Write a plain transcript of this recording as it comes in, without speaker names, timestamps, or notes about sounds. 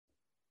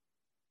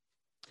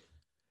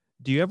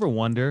Do you ever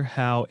wonder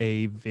how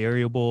a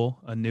variable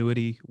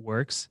annuity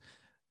works?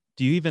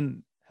 Do you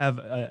even have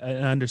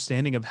an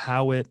understanding of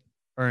how it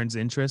earns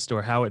interest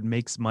or how it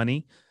makes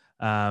money?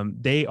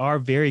 They are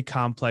very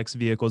complex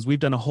vehicles. We've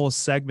done a whole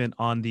segment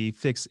on the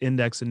fixed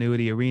index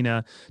annuity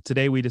arena.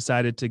 Today, we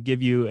decided to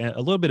give you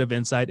a little bit of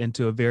insight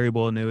into a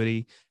variable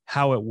annuity,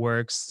 how it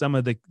works, some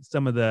of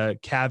the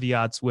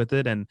caveats with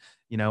it, and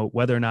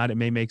whether or not it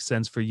may make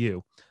sense for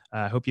you.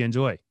 I hope you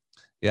enjoy.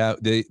 Yeah,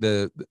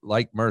 the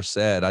like Murph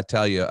said, I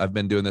tell you, I've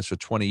been doing this for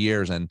 20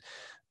 years, and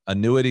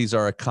annuities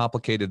are a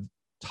complicated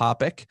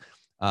topic.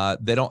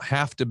 They don't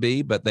have to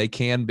be, but they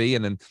can be.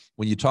 And then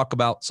when you talk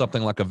about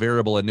something like a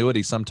variable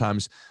annuity,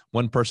 sometimes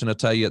one person will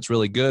tell you it's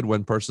really good.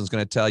 One person's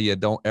going to tell you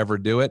don't ever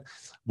do it.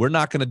 We're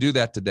not going to do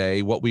that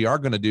today. What we are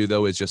going to do,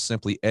 though, is just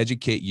simply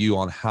educate you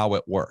on how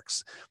it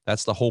works.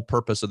 That's the whole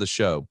purpose of the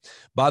show.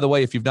 By the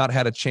way, if you've not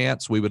had a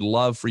chance, we would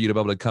love for you to be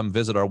able to come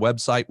visit our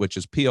website, which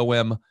is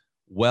pomwealth.net.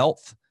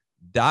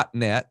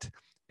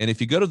 And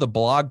if you go to the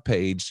blog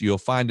page, you'll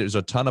find there's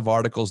a ton of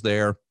articles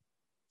there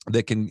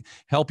that can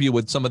help you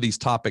with some of these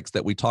topics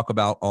that we talk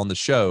about on the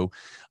show.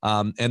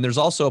 And there's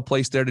also a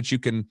place there that you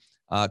can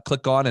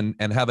click on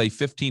and have a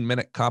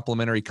 15-minute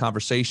complimentary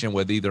conversation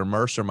with either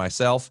Merce or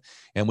myself.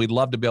 And we'd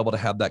love to be able to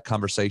have that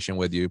conversation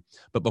with you.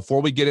 But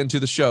before we get into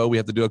the show, we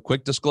have to do a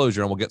quick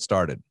disclosure and we'll get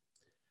started.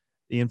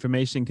 The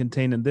information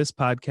contained in this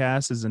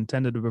podcast is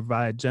intended to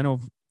provide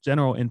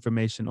general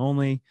information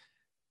only.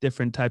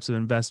 Different types of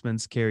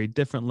investments carry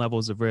different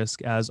levels of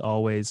risk. As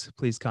always,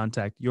 please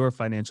contact your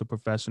financial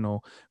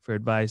professional for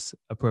advice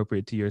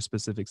appropriate to your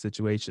specific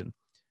situation.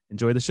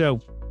 Enjoy the show.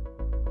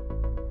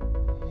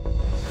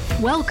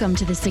 Welcome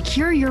to the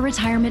Secure Your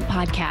Retirement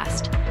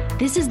podcast.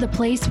 This is the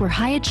place where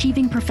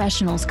high-achieving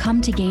professionals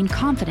come to gain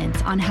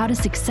confidence on how to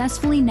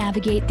successfully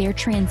navigate their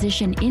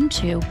transition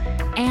into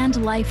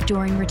and life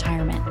during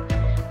retirement.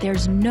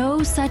 There's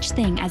no such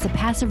thing as a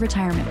passive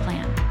retirement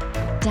plan.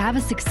 To have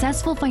a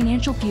successful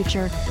financial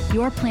future,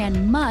 your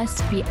plan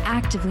must be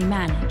actively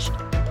managed.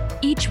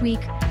 Each week,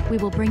 we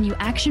will bring you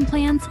action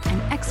plans and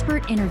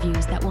expert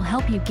interviews that will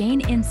help you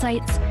gain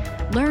insights,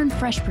 learn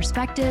fresh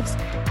perspectives,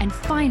 and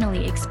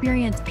finally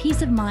experience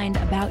peace of mind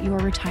about your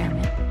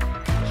retirement.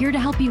 Here to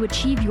help you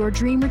achieve your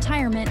dream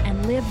retirement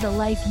and live the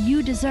life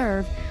you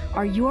deserve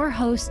are your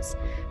hosts,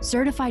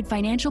 certified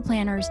financial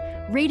planners,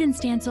 Radon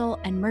Stansel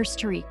and Merce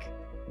Tariq.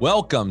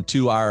 Welcome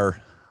to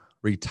our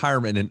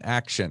Retirement in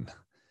Action.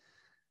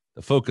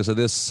 The focus of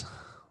this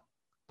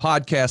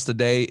podcast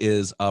today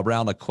is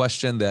around a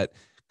question that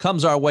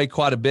comes our way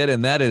quite a bit,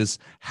 and that is,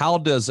 how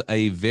does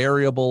a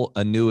variable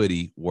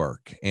annuity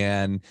work?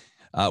 And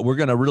we're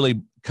going to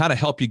really kind of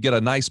help you get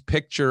a nice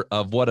picture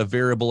of what a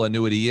variable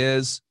annuity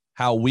is,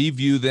 how we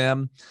view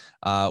them,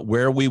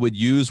 where we would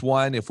use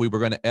one if we were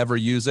going to ever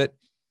use it.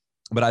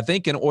 But I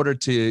think in order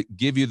to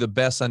give you the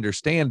best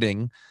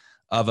understanding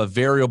of a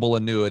variable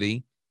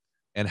annuity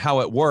and how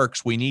it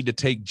works, we need to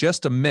take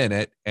just a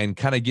minute and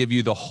kind of give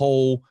you the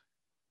whole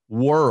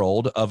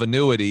world of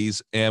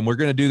annuities. And we're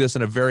going to do this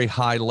in a very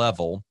high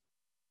level.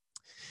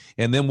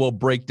 And then we'll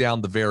break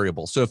down the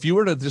variables. So if you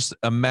were to just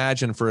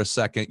imagine for a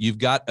second, you've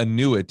got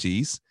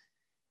annuities,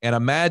 and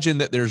imagine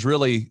that there's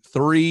really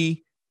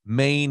three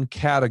main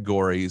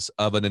categories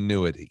of an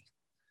annuity.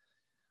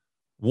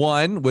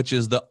 One, which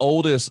is the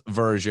oldest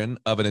version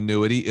of an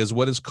annuity, is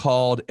what is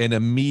called an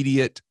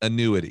immediate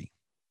annuity.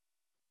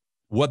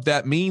 What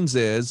that means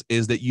is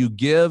that you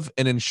give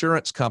an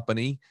insurance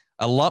company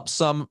a lump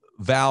sum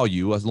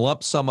value, a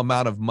lump sum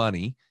amount of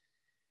money,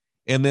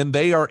 and then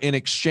they are in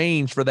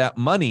exchange for that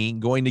money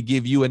going to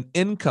give you an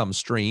income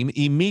stream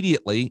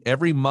immediately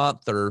every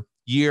month or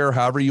year,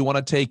 however you want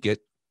to take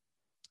it.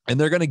 And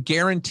they're going to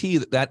guarantee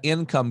that that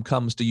income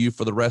comes to you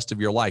for the rest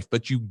of your life,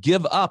 but you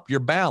give up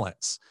your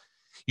balance.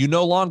 You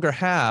no longer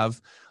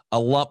have a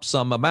lump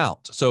sum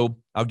amount. So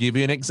I'll give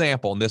you an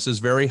example, and this is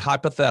very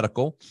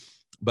hypothetical,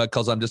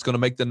 because I'm just going to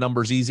make the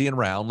numbers easy and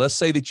round. Let's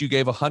say that you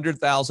gave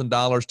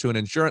 $100,000 to an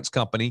insurance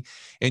company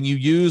and you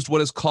used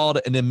what is called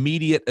an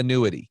immediate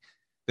annuity.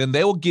 Then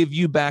they will give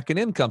you back an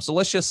income. So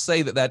let's just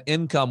say that that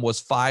income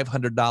was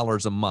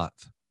 $500 a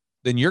month.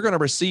 Then you're going to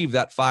receive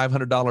that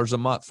 $500 a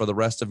month for the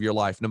rest of your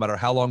life, no matter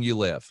how long you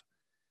live.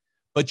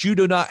 But you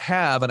do not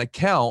have an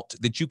account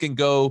that you can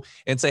go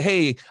and say,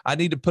 hey, I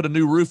need to put a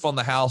new roof on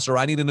the house, or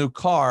I need a new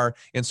car.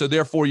 And so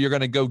therefore you're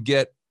going to go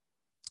get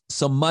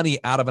some money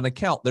out of an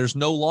account. There's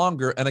no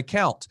longer an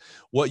account.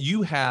 What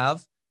you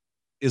have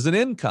is an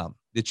income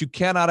that you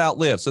cannot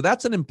outlive. So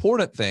that's an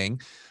important thing.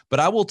 But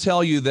I will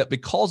tell you that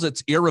because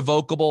it's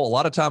irrevocable, a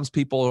lot of times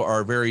people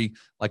are very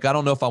like, I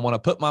don't know if I want to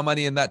put my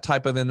money in that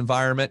type of an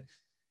environment.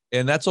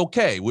 And that's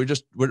okay. We're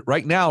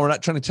right now, we're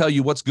not trying to tell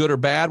you what's good or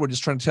bad. We're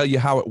just trying to tell you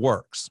how it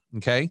works.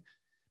 Okay.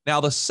 Now,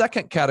 the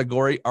second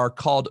category are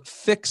called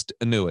fixed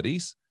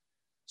annuities.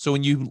 So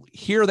when you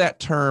hear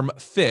that term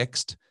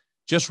fixed,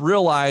 just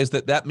realize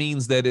that that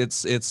means that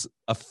it's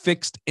a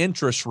fixed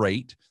interest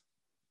rate,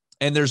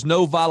 and there's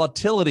no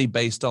volatility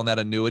based on that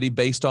annuity,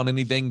 based on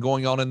anything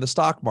going on in the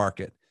stock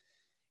market.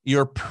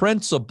 Your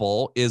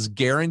principal is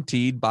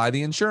guaranteed by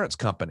the insurance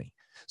company.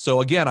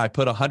 So again, I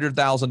put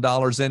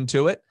 $100,000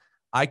 into it.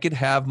 I could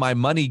have my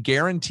money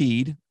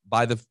guaranteed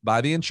by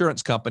the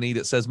insurance company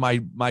that says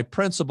my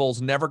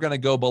principal's never going to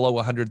go below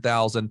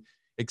 100,000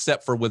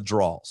 except for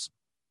withdrawals.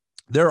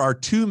 There are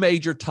two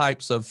major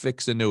types of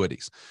fixed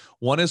annuities.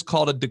 One is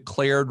called a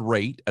declared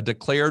rate. A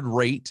declared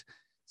rate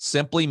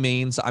simply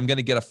means I'm going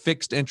to get a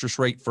fixed interest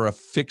rate for a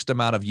fixed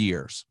amount of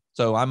years.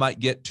 So I might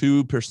get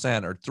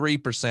 2% or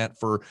 3%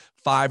 for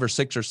 5 or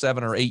 6 or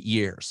 7 or 8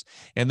 years.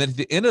 And then at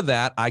the end of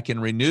that, I can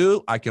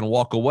renew, I can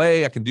walk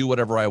away, I can do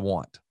whatever I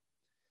want.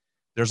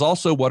 There's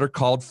also what are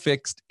called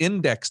fixed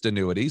indexed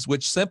annuities,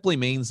 which simply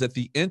means that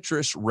the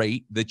interest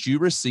rate that you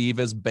receive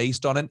is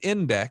based on an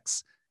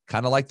index,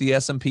 kind of like the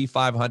S&P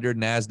 500,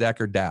 NASDAQ,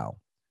 or Dow.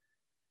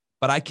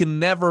 But I can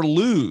never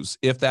lose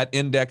if that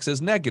index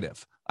is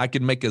negative. I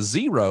can make a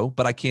zero,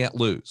 but I can't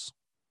lose.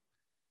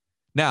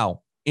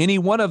 Now, any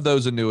one of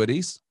those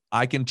annuities,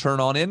 I can turn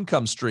on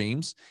income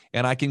streams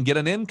and I can get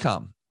an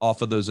income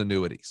off of those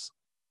annuities.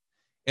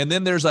 And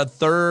then there's a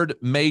third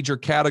major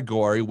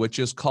category, which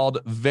is called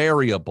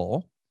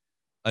variable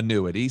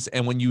annuities.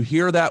 And when you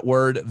hear that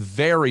word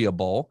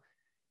variable,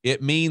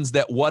 it means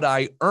that what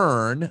I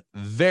earn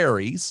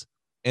varies,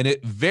 and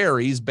it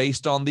varies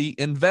based on the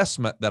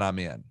investment that I'm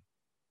in.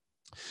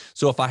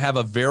 So if I have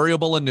a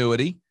variable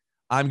annuity,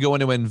 I'm going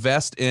to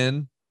invest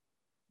in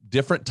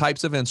different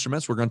types of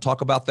instruments. We're going to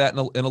talk about that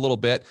in a little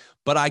bit,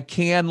 but I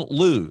can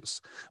lose.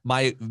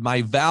 My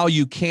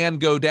value can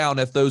go down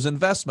if those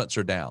investments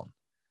are down.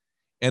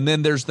 And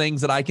then there's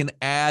things that I can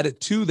add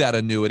to that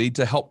annuity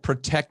to help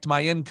protect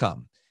my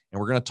income.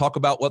 And we're going to talk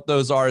about what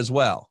those are as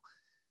well.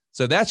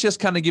 So that's just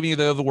kind of giving you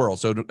the other world.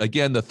 So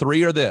again, the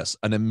three are this: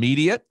 an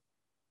immediate,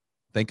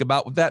 think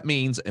about what that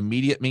means.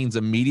 Immediate means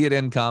immediate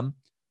income.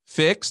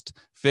 Fixed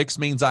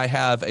means I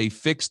have a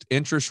fixed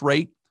interest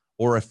rate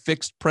or a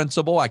fixed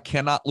principal. I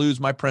cannot lose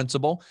my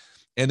principal.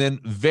 And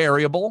then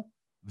variable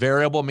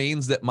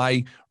means that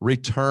my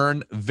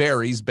return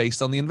varies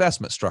based on the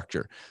investment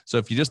structure. So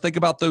if you just think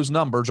about those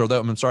numbers, or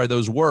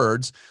those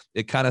words,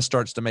 it kind of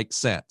starts to make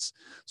sense.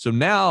 So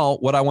now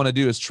what I want to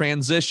do is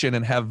transition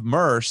and have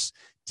Merce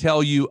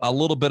tell you a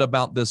little bit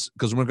about this,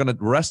 because the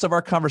rest of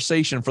our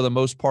conversation for the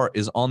most part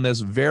is on this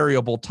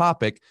variable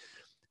topic.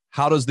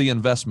 How does the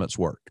investments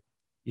work?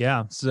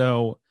 Yeah.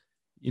 So,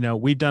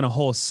 we've done a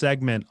whole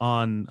segment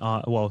on,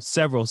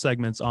 several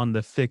segments on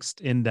the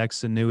fixed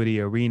index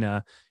annuity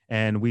arena.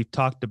 And we've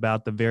talked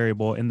about the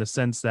variable in the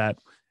sense that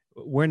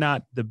we're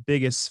not the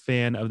biggest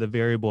fan of the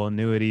variable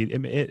annuity.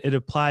 It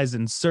applies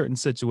in certain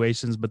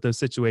situations, but those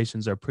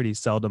situations are pretty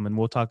seldom. And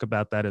we'll talk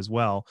about that as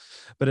well.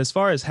 But as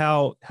far as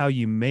how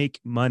you make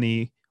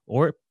money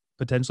or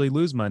potentially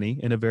lose money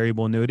in a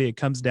variable annuity, it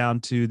comes down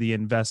to the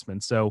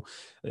investment. So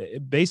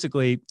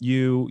basically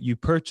you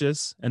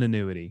purchase an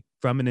annuity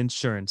from an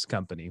insurance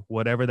company.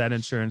 Whatever that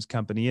insurance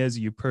company is,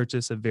 you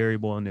purchase a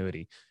variable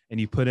annuity and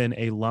you put in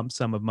a lump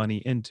sum of money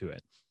into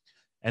it.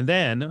 And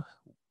then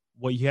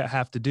what you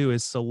have to do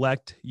is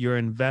select your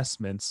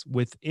investments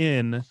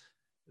within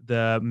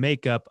the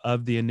makeup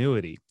of the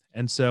annuity.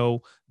 And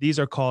so these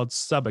are called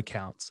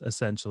sub-accounts,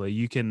 essentially.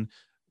 You can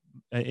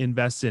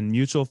invest in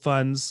mutual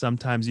funds.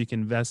 Sometimes you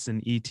can invest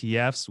in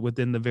ETFs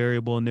within the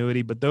variable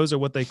annuity, but those are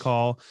what they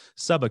call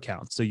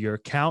sub-accounts. So your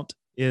account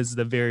is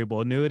the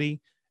variable annuity,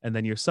 and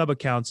then your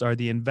sub-accounts are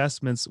the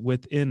investments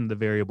within the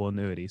variable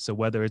annuity. So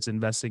whether it's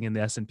investing in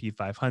the S&P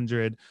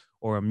 500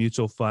 or a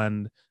mutual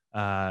fund,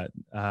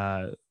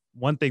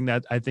 one thing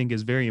that I think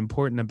is very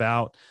important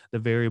about the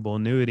variable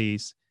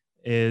annuities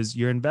is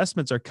your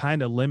investments are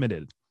kind of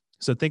limited.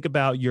 So think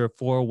about your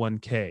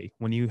 401k.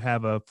 When you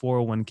have a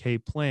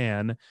 401k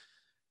plan,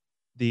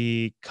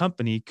 the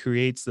company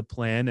creates the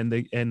plan,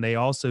 and they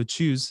also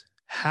choose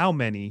how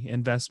many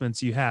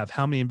investments you have,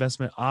 how many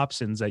investment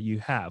options that you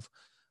have.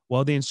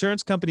 Well, the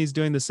insurance company is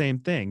doing the same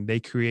thing. They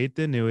create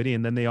the annuity,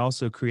 and then they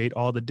also create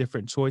all the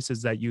different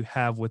choices that you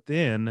have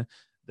within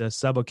the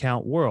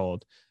sub-account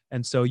world.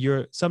 And so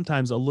you're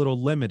sometimes a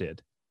little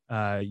limited.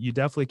 You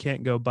definitely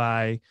can't go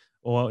buy,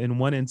 well, in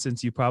one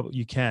instance, you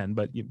can,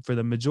 but for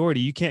the majority,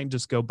 you can't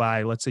just go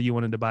buy, let's say you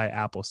wanted to buy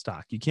Apple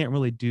stock. You can't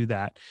really do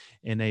that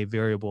in a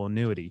variable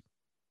annuity.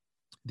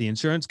 The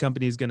insurance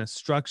company is going to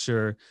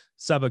structure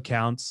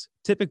sub-accounts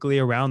typically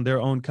around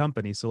their own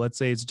company. So let's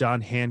say it's John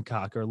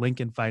Hancock or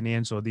Lincoln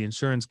Financial, the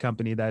insurance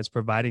company that is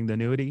providing the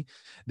annuity.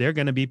 They're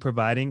going to be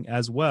providing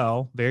as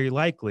well, very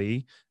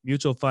likely,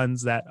 mutual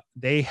funds that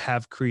they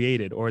have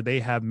created or they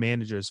have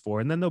managers for.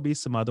 And then there'll be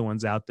some other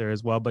ones out there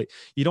as well, but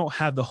you don't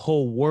have the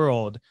whole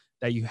world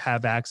that you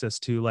have access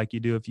to like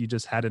you do if you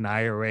just had an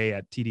IRA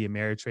at TD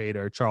Ameritrade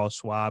or Charles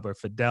Schwab or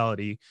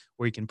Fidelity,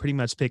 where you can pretty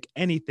much pick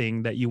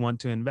anything that you want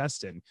to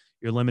invest in.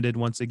 You're limited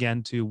once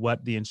again to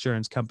what the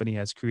insurance company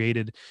has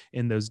created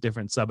in those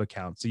different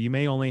sub-accounts. So you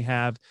may only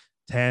have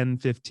 10,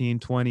 15,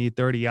 20,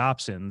 30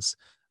 options,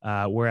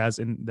 whereas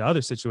in the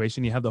other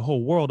situation, you have the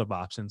whole world of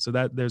options. So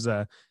that there's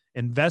a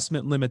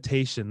investment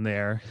limitation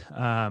there.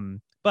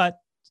 But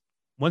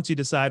once you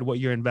decide what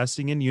you're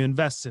investing in, you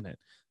invest in it.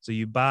 So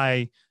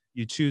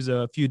you choose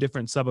a few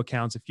different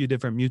sub-accounts, a few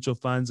different mutual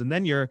funds, and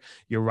then you're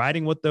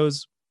riding with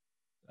those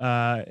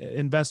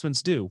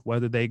investments do,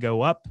 whether they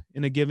go up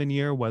in a given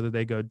year, whether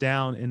they go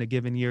down in a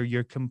given year.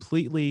 You're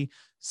completely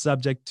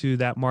subject to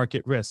that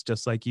market risk,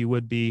 just like you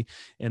would be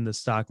in the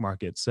stock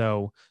market.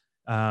 So,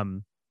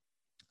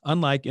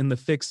 unlike in the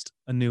fixed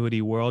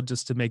annuity world,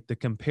 just to make the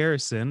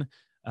comparison,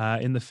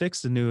 in the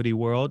fixed annuity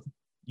world,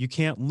 you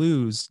can't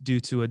lose due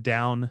to a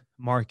down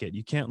market.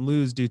 You can't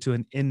lose due to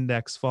an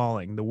index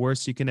falling. The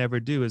worst you can ever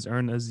do is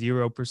earn a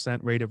 0%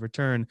 rate of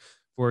return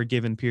for a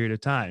given period of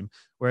time.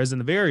 Whereas in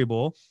the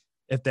variable,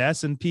 if the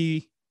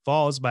S&P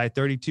falls by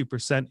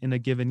 32% in a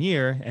given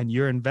year and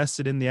you're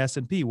invested in the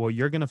S&P, well,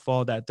 you're going to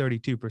fall that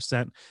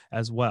 32%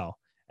 as well.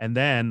 And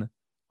then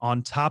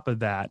on top of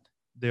that,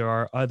 there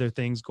are other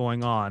things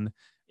going on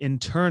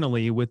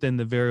internally within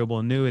the variable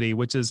annuity,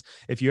 which is,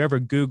 if you ever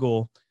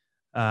Google,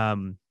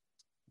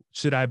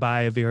 should I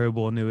buy a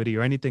variable annuity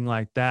or anything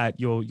like that,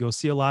 you'll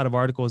see a lot of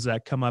articles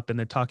that come up and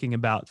they're talking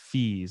about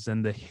fees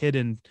and the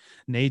hidden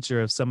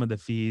nature of some of the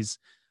fees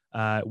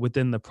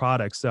within the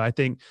product. So I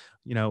think,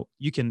 you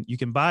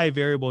can buy a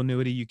variable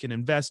annuity, you can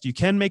invest, you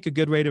can make a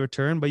good rate of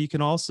return, but you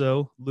can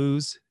also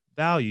lose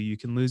value. You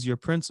can lose your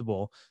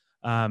principal.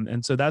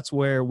 And so that's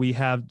where we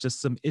have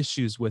just some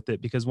issues with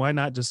it, because why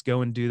not just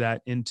go and do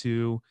that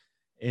into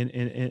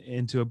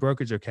a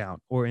brokerage account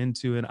or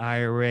into an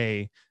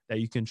IRA that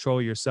you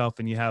control yourself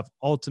and you have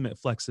ultimate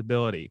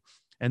flexibility.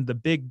 And the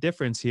big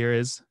difference here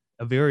is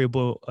a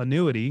variable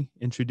annuity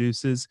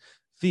introduces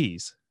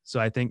fees. So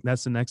I think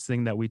that's the next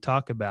thing that we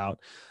talk about.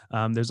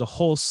 There's a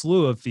whole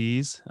slew of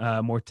fees,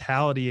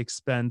 mortality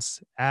expense,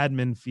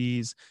 admin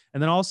fees.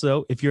 And then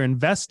also, if you're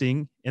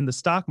investing in the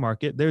stock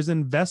market, there's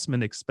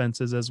investment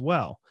expenses as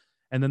well.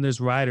 And then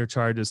there's rider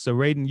charges. So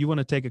Radon, you want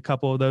to take a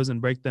couple of those and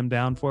break them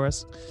down for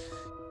us?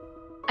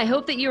 I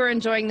hope that you are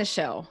enjoying the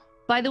show.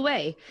 By the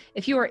way,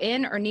 if you are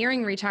in or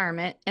nearing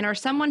retirement and are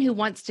someone who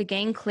wants to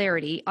gain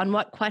clarity on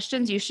what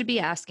questions you should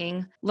be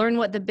asking, learn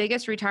what the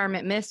biggest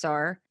retirement myths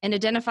are, and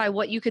identify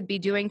what you could be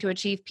doing to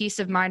achieve peace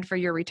of mind for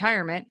your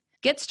retirement,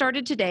 get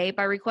started today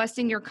by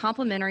requesting your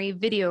complimentary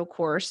video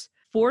course,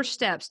 4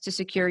 Steps to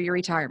Secure Your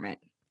Retirement.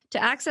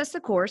 To access the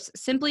course,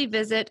 simply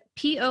visit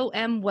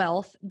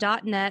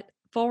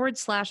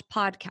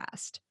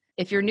pomwealth.net/podcast.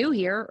 If you're new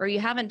here or you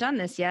haven't done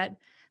this yet,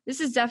 this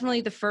is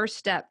definitely the first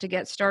step to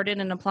get started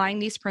in applying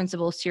these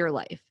principles to your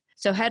life.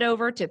 So head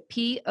over to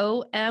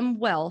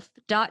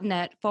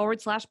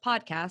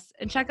pomwealth.net/podcast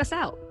and check us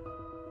out.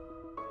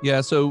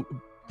 Yeah. So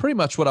pretty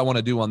much what I want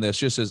to do on this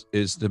just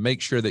is to make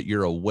sure that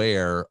you're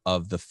aware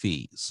of the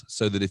fees,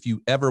 so that if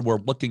you ever were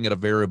looking at a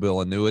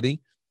variable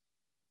annuity,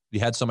 you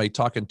had somebody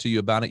talking to you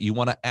about it, you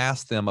want to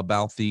ask them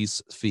about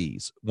these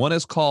fees. One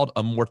is called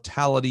a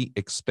mortality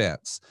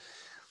expense.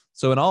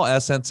 So in all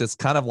essence, it's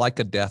kind of like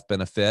a death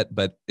benefit,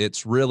 but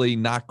it's really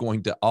not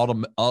going to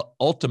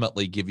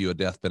ultimately give you a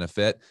death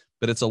benefit,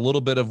 but it's a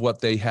little bit of what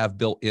they have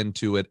built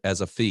into it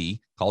as a fee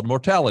called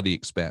mortality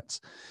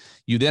expense.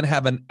 You then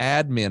have an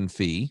admin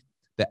fee.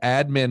 The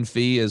admin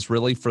fee is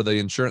really for the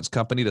insurance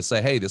company to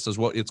say, hey, this is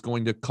what it's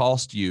going to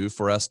cost you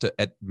for us to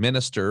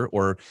administer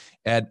or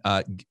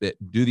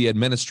do the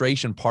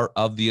administration part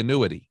of the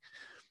annuity.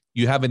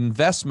 You have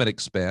investment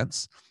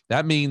expense.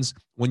 That means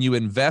when you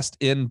invest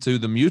into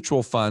the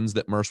mutual funds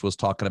that Merce was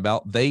talking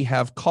about, they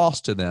have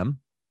cost to them.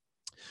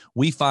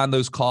 We find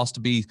those costs to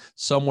be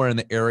somewhere in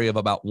the area of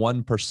about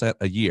 1%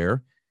 a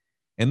year.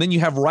 And then you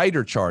have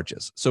rider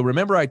charges. So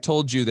remember, I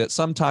told you that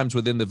sometimes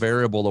within the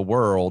variable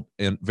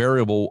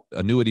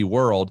annuity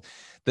world,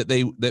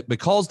 that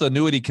because the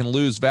annuity can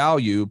lose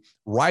value,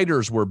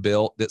 riders were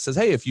built that says,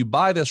 hey, if you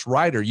buy this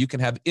rider, you can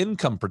have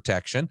income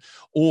protection,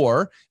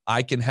 or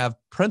I can have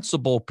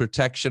principal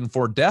protection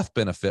for death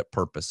benefit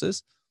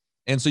purposes.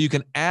 And so you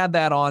can add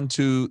that on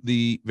to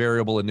the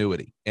variable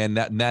annuity, and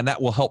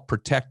that will help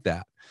protect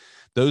that.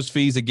 Those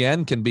fees,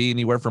 again, can be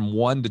anywhere from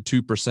 1%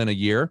 to 2% a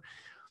year.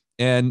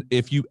 And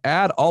if you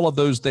add all of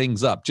those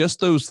things up, just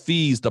those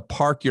fees to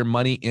park your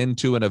money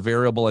into a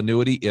variable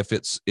annuity, if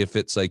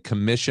it's a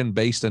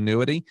commission-based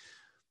annuity,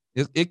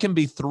 it can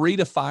be 3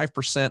 to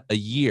 5% a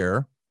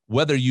year,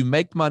 whether you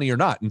make money or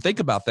not. And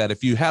think about that.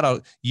 If you had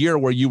a year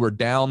where you were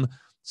down,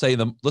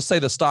 let's say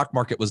the stock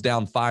market was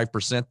down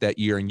 5% that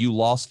year and you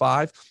lost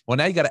 5%, well,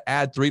 now you got to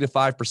add 3 to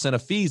 5%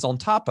 of fees on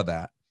top of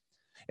that.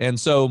 And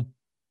so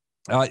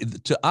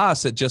to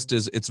us,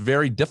 it's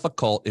very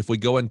difficult if we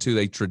go into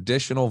a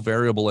traditional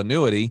variable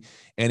annuity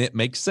and it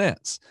makes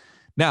sense.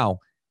 Now,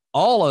 a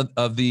lot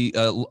of the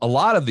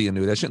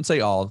annuities, I shouldn't say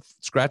all,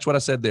 scratch what I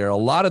said there. A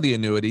lot of the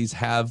annuities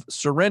have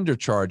surrender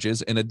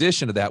charges in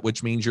addition to that,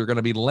 which means you're going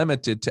to be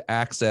limited to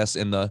access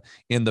in the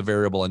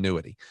variable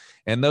annuity.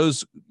 And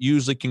those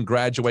usually can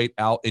graduate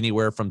out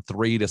anywhere from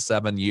 3 to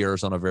 7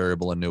 years on a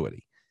variable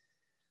annuity.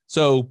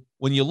 So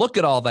when you look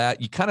at all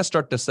that, you kind of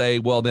start to say,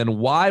 well, then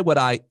why would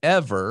I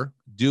ever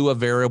do a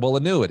variable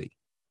annuity?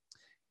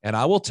 And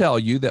I will tell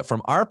you that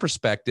from our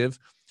perspective,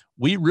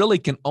 we really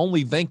can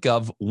only think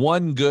of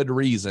one good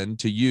reason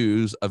to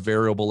use a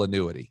variable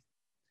annuity,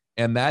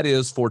 and that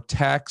is for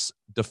tax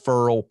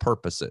deferral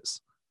purposes.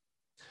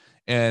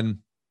 And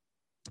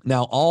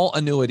now all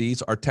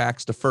annuities are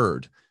tax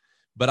deferred,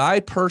 But I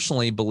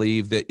personally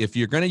believe that if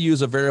you're going to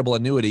use a variable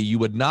annuity, you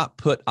would not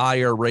put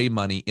IRA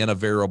money in a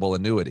variable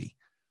annuity.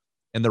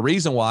 And the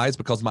reason why is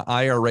because my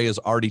IRA is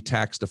already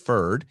tax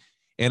deferred.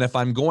 And if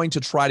I'm going to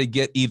try to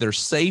get either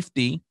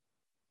safety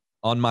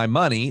on my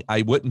money,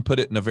 I wouldn't put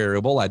it in a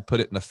variable. I'd put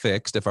it in a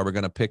fixed if I were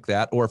going to pick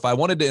that. Or if I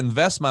wanted to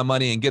invest my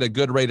money and get a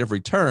good rate of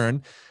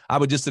return, I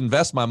would just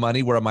invest my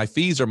money where my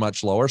fees are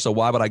much lower. So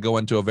why would I go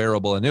into a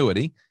variable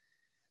annuity?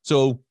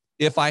 So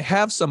if I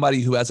have somebody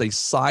who has a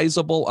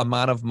sizable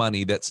amount of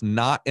money that's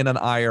not in an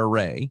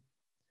IRA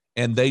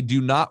and they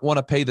do not want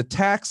to pay the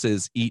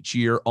taxes each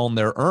year on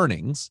their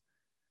earnings,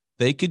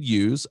 they could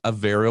use a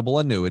variable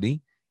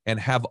annuity and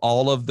have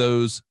all of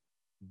those,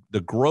 the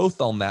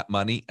growth on that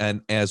money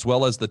and as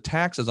well as the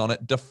taxes on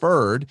it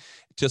deferred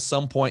to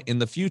some point in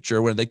the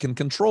future where they can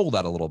control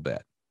that a little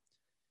bit.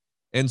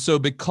 And so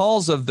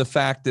because of the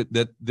fact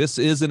that this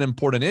is an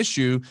important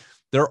issue,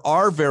 there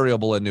are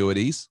variable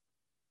annuities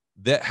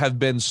that have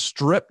been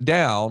stripped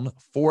down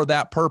for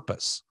that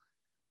purpose.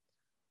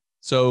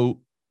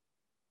 So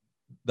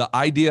the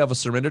idea of a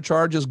surrender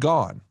charge is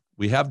gone.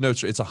 We have no,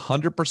 it's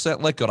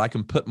 100% liquid. I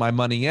can put my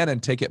money in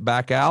and take it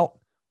back out,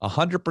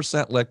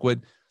 100%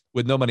 liquid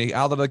with no money.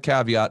 Out of the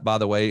caveat, by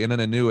the way, in an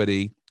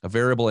annuity, a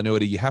variable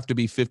annuity, you have to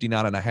be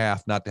 59 and a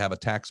half not to have a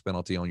tax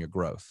penalty on your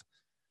growth.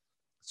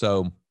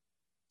 So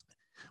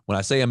when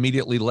I say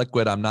immediately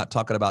liquid, I'm not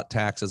talking about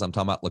taxes. I'm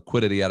talking about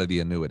liquidity out of the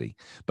annuity.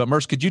 But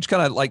Merce, could you just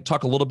kind of like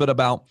talk a little bit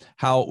about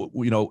how,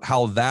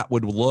 how that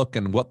would look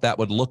and what that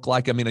would look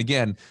like? I mean,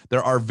 again,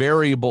 there are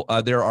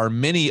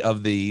many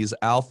of these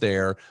out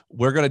there.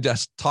 We're going to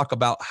just talk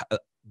about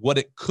what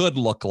it could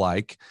look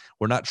like.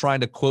 We're not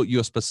trying to quote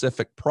you a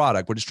specific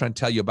product. We're just trying to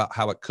tell you about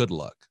how it could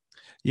look.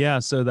 Yeah.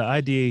 So the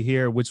idea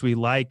here, which we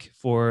like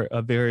for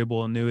a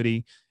variable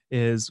annuity,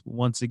 is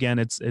once again,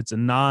 it's a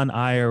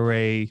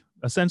non-IRA.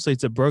 Essentially,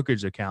 it's a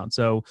brokerage account.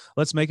 So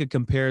let's make a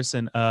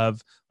comparison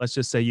of, let's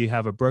just say you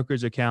have a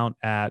brokerage account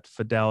at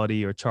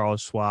Fidelity or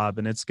Charles Schwab,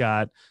 and it's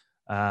got,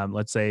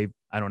 let's say,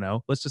 I don't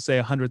know, let's just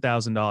say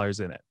 $100,000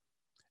 in it.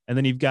 And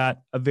then you've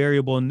got a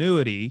variable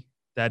annuity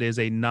that is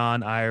a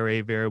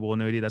non-IRA variable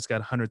annuity that's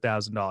got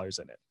 $100,000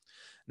 in it.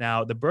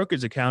 Now, the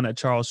brokerage account at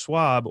Charles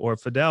Schwab or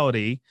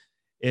Fidelity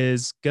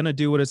is going to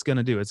do what it's going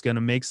to do. It's going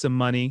to make some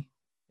money.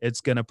 It's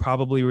going to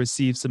probably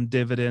receive some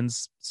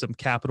dividends, some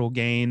capital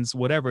gains,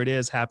 whatever it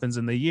is happens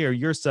in the year.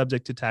 You're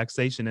subject to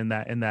taxation in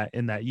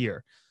that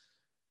year.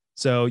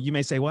 So you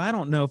may say, well, I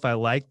don't know if I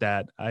like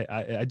that.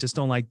 I just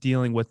don't like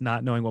dealing with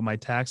not knowing what my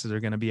taxes are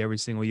going to be every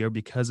single year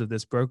because of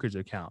this brokerage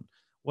account.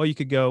 Well, you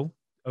could go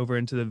over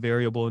into the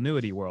variable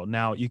annuity world.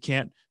 Now, you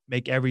can't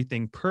make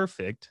everything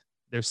perfect.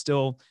 There's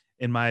still,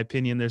 in my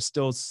opinion, there's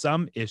still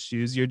some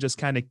issues. You're just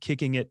kind of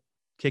kicking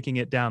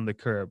it down the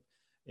curb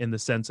in the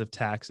sense of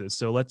taxes.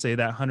 So let's say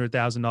that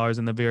 $100,000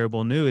 in the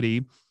variable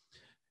annuity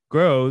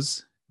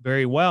grows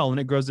very well and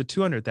it grows to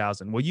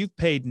 $200,000. Well, you've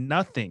paid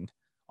nothing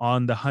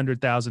on the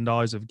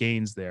 $100,000 of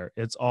gains there.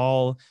 It's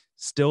all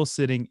still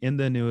sitting in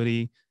the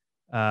annuity,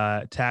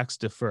 tax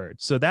deferred.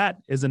 So that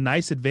is a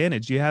nice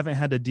advantage. You haven't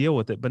had to deal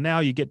with it, but now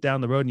you get down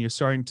the road and you're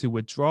starting to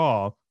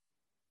withdraw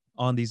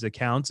on these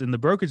accounts in the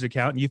brokerage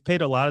account, and you've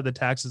paid a lot of the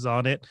taxes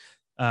on it,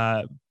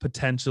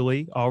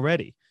 potentially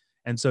already.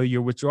 And so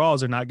your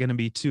withdrawals are not going to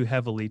be too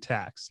heavily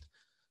taxed.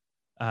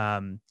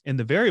 In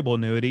the variable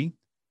annuity,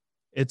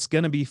 it's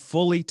going to be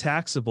fully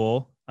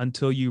taxable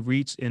until you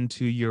reach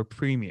into your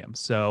premium.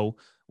 So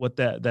what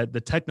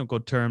the technical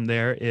term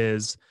there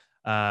is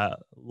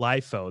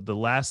LIFO. The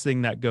last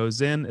thing that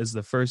goes in is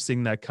the first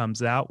thing that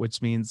comes out,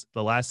 which means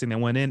the last thing that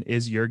went in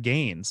is your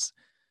gains.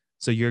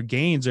 So your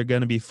gains are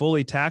going to be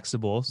fully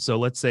taxable. So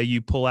let's say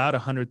you pull out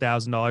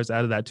 $100,000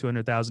 out of that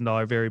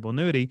 $200,000 variable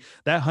annuity.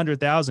 That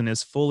 $100,000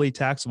 is fully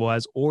taxable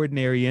as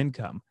ordinary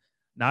income,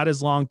 not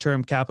as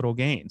long-term capital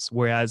gains.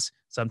 Whereas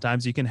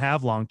sometimes you can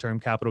have long-term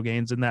capital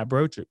gains in that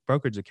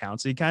brokerage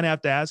account. So you kind of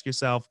have to ask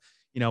yourself,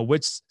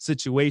 which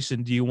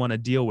situation do you want to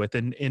deal with?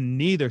 And in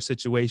neither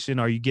situation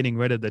are you getting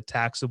rid of the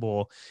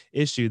taxable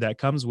issue that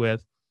comes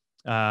with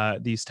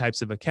these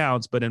types of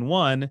accounts. But in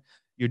one,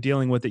 you're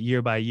dealing with it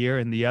year by year.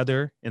 And the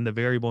other, in the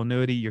variable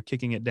annuity, you're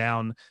kicking it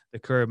down the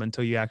curb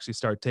until you actually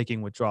start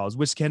taking withdrawals,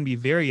 which can be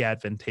very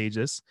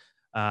advantageous.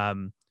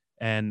 And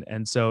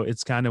so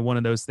it's kind of one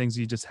of those things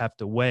you just have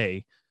to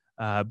weigh.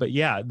 But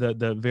yeah,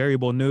 the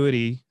variable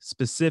annuity,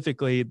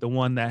 specifically the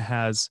one that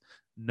has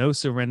no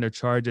surrender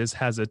charges,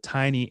 has a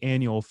tiny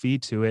annual fee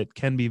to it,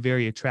 can be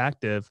very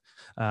attractive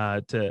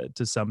to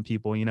some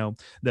people.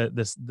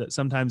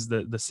 Sometimes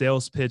the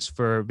sales pitch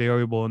for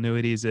variable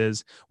annuities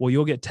is, well,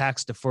 you'll get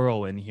tax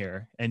deferral in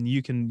here, and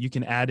you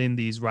can add in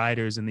these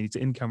riders and these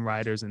income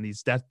riders and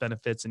these death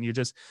benefits, and you're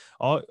just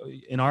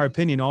in our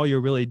opinion, all you're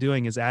really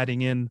doing is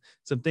adding in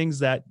some things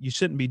that you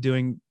shouldn't be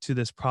doing to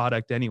this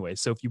product anyway.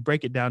 So if you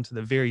break it down to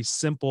the very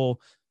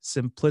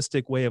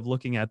simplistic way of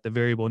looking at the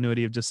variable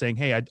annuity of just saying,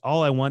 hey,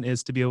 all I want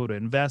is to be able to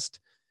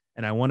invest,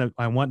 and I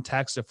want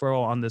tax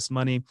deferral on this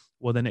money,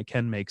 well, then it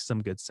can make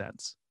some good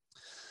sense.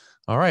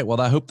 All right. Well,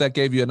 I hope that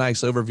gave you a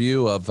nice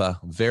overview of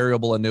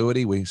variable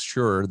annuity. We're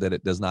sure that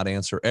it does not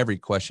answer every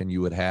question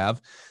you would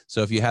have.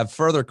 So if you have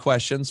further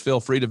questions, feel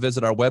free to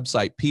visit our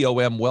website,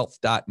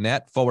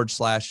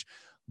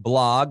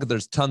 pomwealth.net/blog.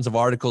 There's tons of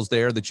articles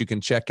there that you can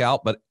check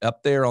out. But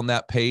up there on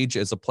that page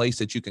is a place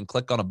that you can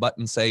click on a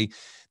button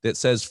that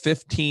says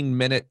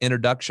 15-minute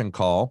introduction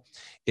call.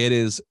 It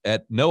is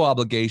at no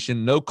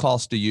obligation, no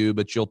cost to you,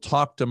 but you'll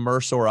talk to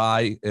Merce or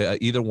I,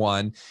 either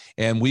one,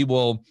 and we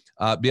will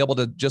be able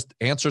to just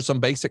answer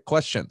some basic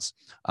questions.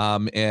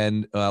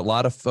 And a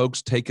lot of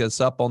folks take us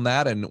up on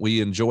that, and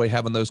we enjoy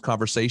having those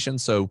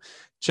conversations. So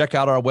check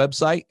out our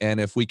website,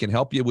 and if we can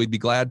help you, we'd be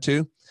glad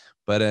to.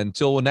 But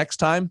until next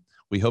time,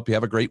 we hope you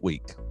have a great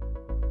week.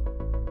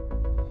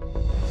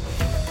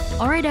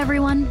 All right,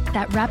 everyone,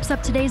 that wraps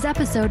up today's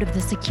episode of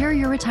the Secure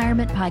Your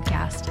Retirement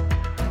podcast.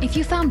 If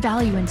you found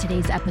value in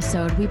today's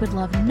episode, we would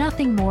love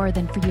nothing more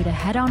than for you to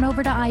head on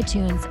over to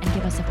iTunes and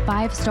give us a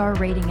 5-star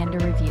rating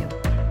and a review.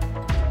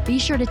 Be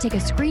sure to take a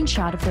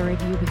screenshot of the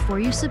review before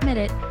you submit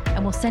it,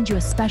 and we'll send you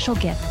a special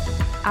gift,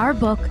 our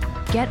book,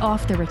 Get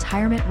Off the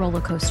Retirement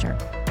Roller Coaster.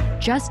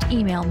 Just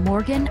email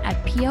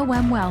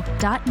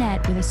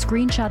morgan@pomwealth.net with a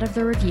screenshot of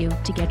the review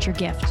to get your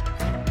gift.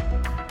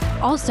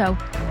 Also,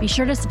 be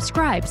sure to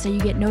subscribe so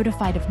you get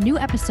notified of new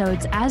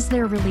episodes as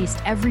they're released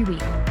every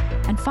week.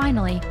 And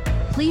finally,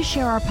 please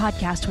share our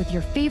podcast with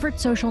your favorite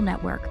social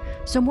network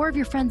so more of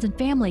your friends and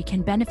family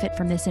can benefit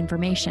from this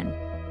information.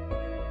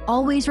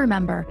 Always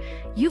remember,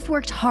 you've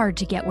worked hard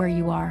to get where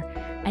you are,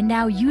 and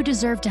now you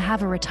deserve to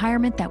have a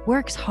retirement that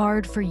works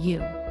hard for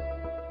you.